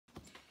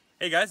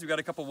Hey guys, we got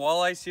a couple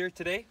walleyes here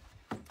today.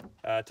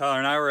 Tyler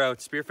and I were out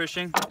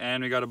spearfishing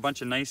and we got a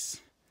bunch of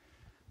nice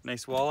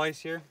walleyes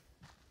here.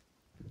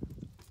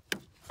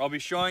 I'll be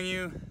showing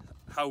you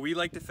how we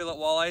like to fillet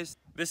walleyes.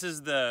 This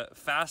is the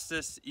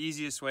fastest,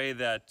 easiest way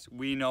that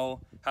we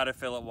know how to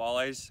fillet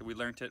walleyes. We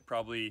learned it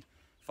probably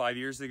 5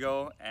 years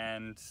ago,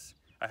 and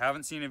I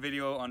haven't seen a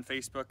video on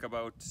Facebook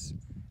about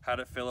how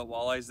to fillet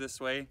walleyes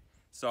this way.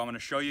 So I'm going to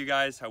show you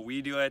guys how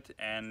we do it,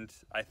 and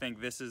I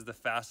think this is the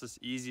fastest,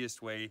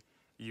 easiest way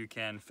you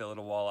can fillet a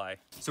walleye.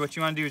 So what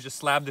you want to do is just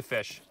slab the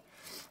fish.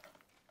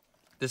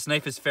 This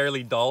knife is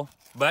fairly dull,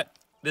 but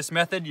this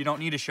method you don't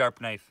need a sharp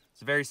knife.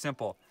 It's very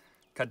simple.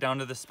 Cut down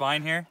to the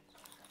spine here,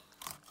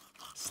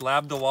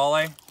 slab the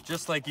walleye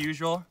just like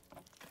usual.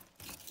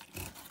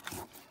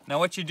 Now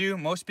what you do,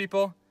 most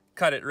people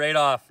cut it right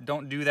off.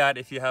 Don't do that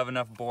if you have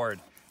enough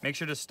board. Make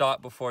sure to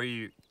stop before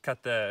you cut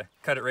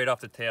it right off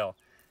the tail.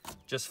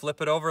 Just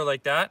flip it over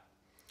like that,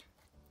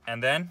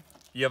 and then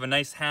you have a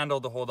nice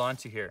handle to hold on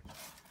to here.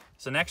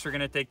 So next we're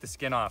gonna take the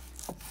skin off.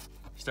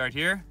 Start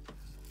here,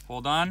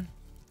 hold on.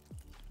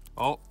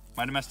 Oh,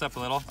 might have messed up a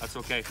little, that's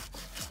okay.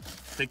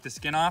 Take the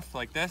skin off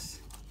like this,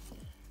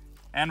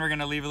 and we're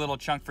gonna leave a little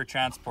chunk for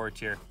transport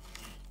here.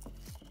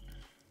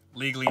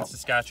 Legally in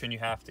Saskatchewan you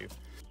have to.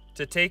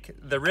 To take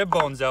the rib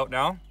bones out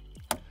now,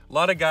 a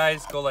lot of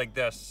guys go like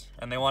this,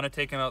 and they wanna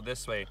take them out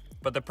this way.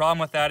 But the problem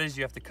with that is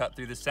you have to cut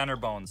through the center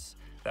bones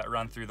that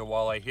run through the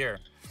walleye here.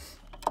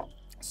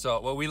 So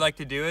what we like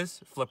to do is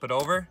flip it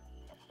over,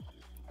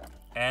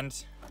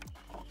 and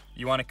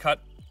you want to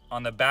cut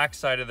on the back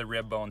side of the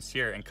rib bones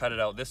here and cut it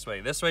out this way.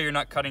 This way you're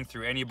not cutting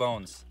through any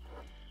bones.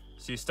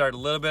 So you start a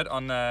little bit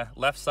on the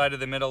left side of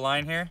the middle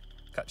line here,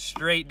 cut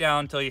straight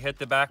down until you hit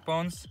the back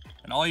bones,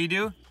 and all you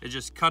do is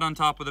just cut on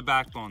top of the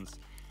back bones,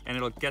 and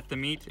it'll get the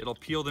meat, it'll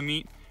peel the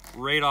meat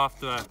right off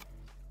the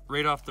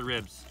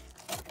ribs.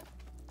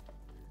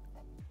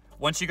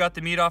 Once you got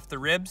the meat off the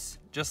ribs,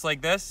 just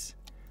like this,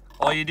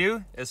 all you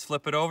do is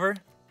flip it over,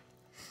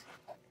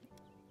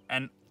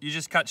 and you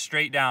just cut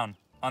straight down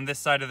on this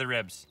side of the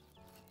ribs.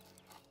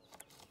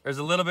 There's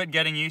a little bit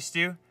getting used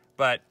to,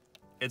 but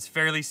it's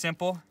fairly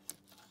simple.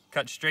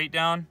 Cut straight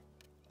down,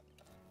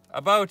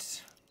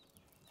 about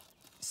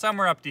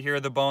somewhere up to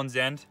here, the bones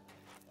end.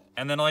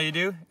 And then all you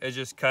do is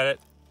just cut it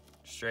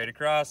straight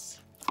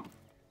across.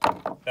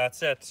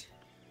 That's it.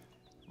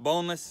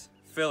 Boneless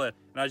fillet.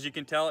 And as you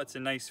can tell, it's a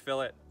nice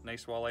fillet,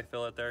 nice walleye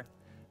fillet there.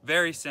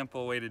 Very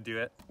simple way to do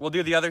it. We'll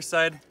do the other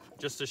side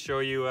just to show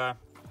you a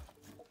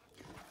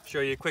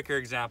quicker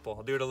example.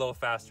 I'll do it a little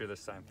faster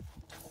this time.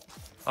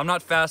 I'm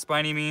not fast by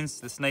any means.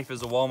 This knife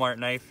is a Walmart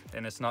knife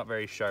and it's not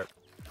very sharp.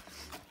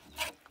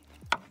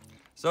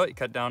 So you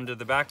cut down to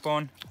the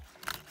backbone,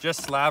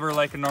 just slab her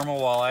like a normal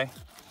walleye.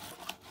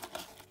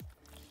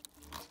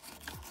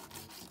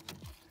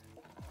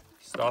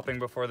 Stopping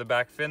before the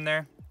back fin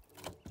there.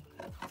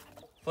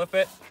 Flip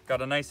it,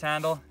 got a nice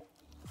handle.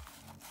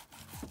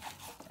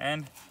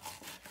 And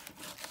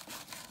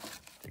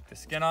take the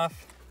skin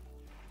off.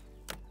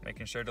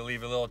 Making sure to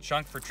leave a little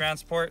chunk for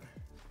transport.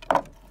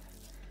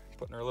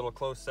 Putting her a little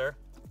close there.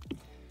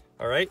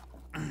 All right.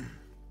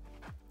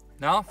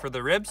 Now for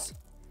the ribs,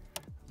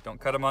 don't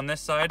cut them on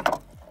this side.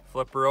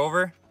 Flip her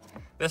over.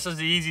 This is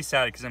the easy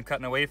side because I'm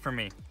cutting away from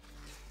me.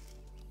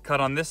 Cut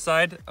on this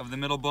side of the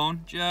middle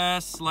bone,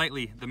 just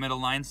slightly, the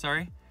middle line,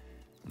 sorry.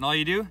 And all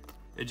you do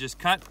is just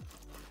cut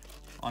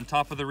on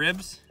top of the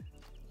ribs,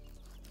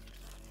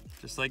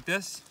 just like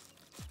this,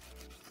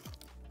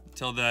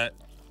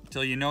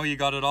 until you know you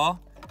got it all.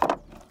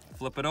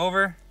 Flip it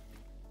over,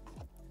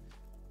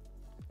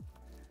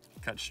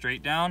 cut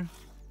straight down,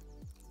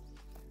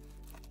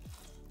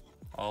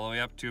 all the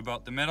way up to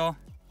about the middle,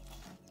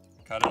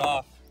 cut it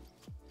off,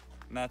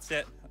 and that's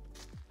it.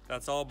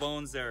 That's all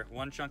bones there,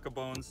 one chunk of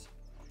bones,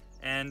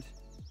 and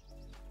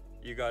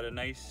you got a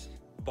nice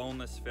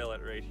boneless fillet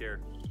right here.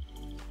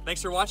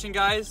 Thanks for watching,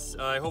 guys.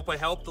 I hope I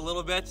helped a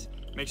little bit.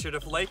 Make sure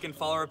to like and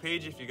follow our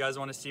page if you guys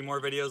want to see more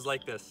videos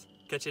like this.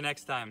 Catch you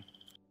next time.